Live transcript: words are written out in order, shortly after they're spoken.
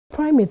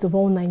Primate of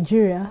all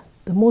Nigeria,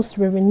 the Most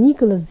Reverend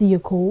Nicholas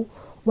Dioko,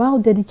 while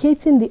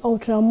dedicating the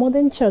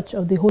ultra-modern Church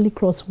of the Holy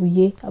Cross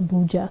Wuye,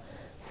 Abuja,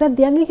 said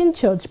the Anglican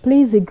Church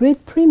places a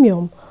great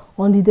premium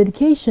on the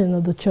dedication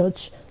of the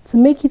church to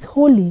make it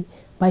holy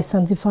by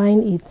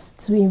sanctifying it,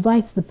 to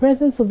invite the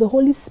presence of the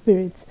Holy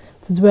Spirit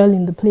to dwell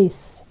in the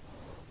place.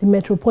 The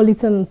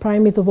Metropolitan and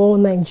Primate of all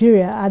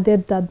Nigeria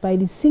added that by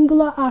the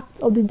singular act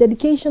of the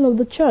dedication of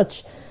the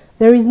church,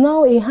 there is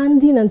now a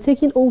handing and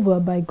taking over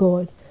by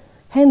God.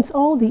 Hence,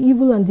 all the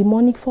evil and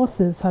demonic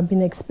forces have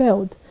been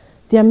expelled.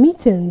 Their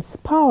meetings,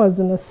 powers,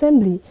 and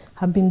assembly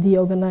have been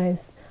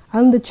deorganized,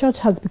 and the church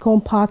has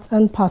become part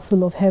and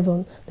parcel of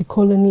heaven, the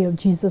colony of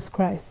Jesus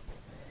Christ.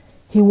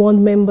 He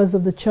warned members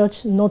of the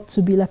church not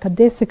to be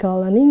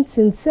lackadaisical and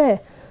insincere,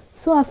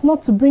 so as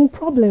not to bring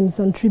problems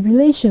and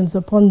tribulations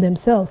upon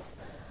themselves,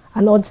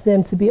 and urged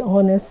them to be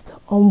honest,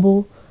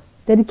 humble,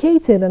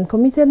 dedicated, and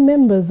committed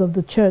members of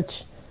the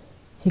church.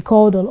 He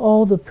called on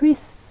all the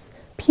priests,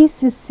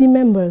 PCC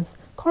members,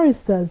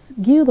 choristers,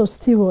 Guild of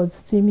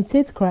Stewards to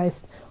imitate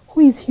Christ, who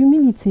is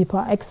humility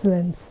par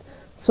excellence,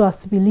 so as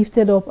to be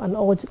lifted up, and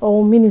urged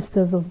all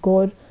ministers of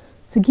God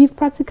to give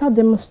practical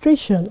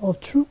demonstration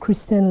of true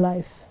Christian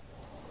life.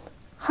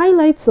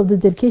 Highlights of the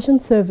dedication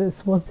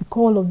service was the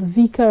call of the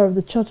Vicar of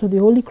the Church of the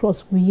Holy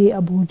Cross Wuye,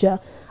 Abuja,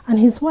 and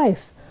his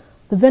wife,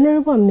 the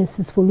Venerable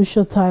Mrs.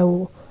 Folusho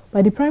Taiwo,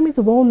 by the Primate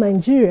of all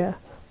Nigeria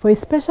for a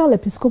special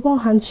episcopal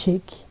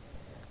handshake,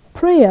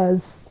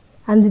 prayers,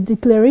 and the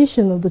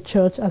declaration of the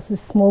church as a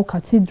small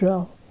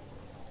cathedral.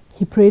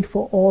 He prayed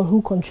for all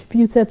who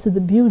contributed to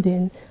the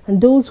building and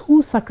those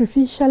who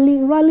sacrificially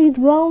rallied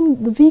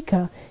round the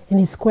vicar in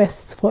his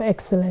quest for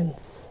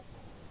excellence.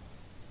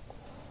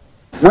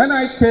 When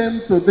I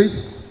came to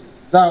this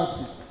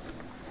diocese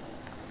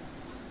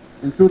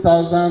in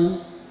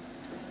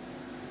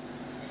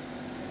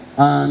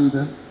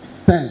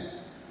 2010,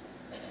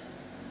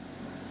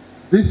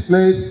 this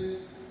place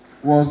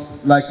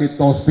was like a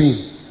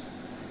dustbin.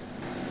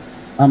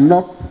 I'm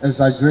not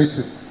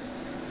exaggerating.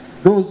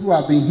 Those who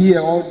have been here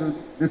all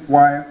this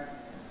while,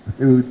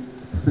 they will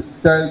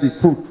tell the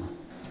truth.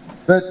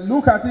 But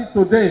look at it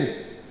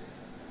today.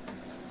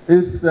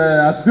 It's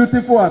as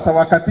beautiful as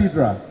our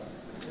cathedral.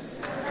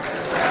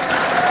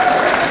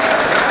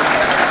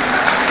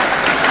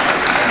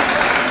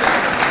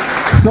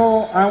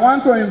 So I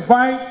want to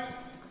invite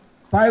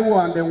Taiwo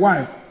and the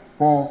wife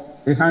for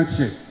a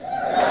handshake.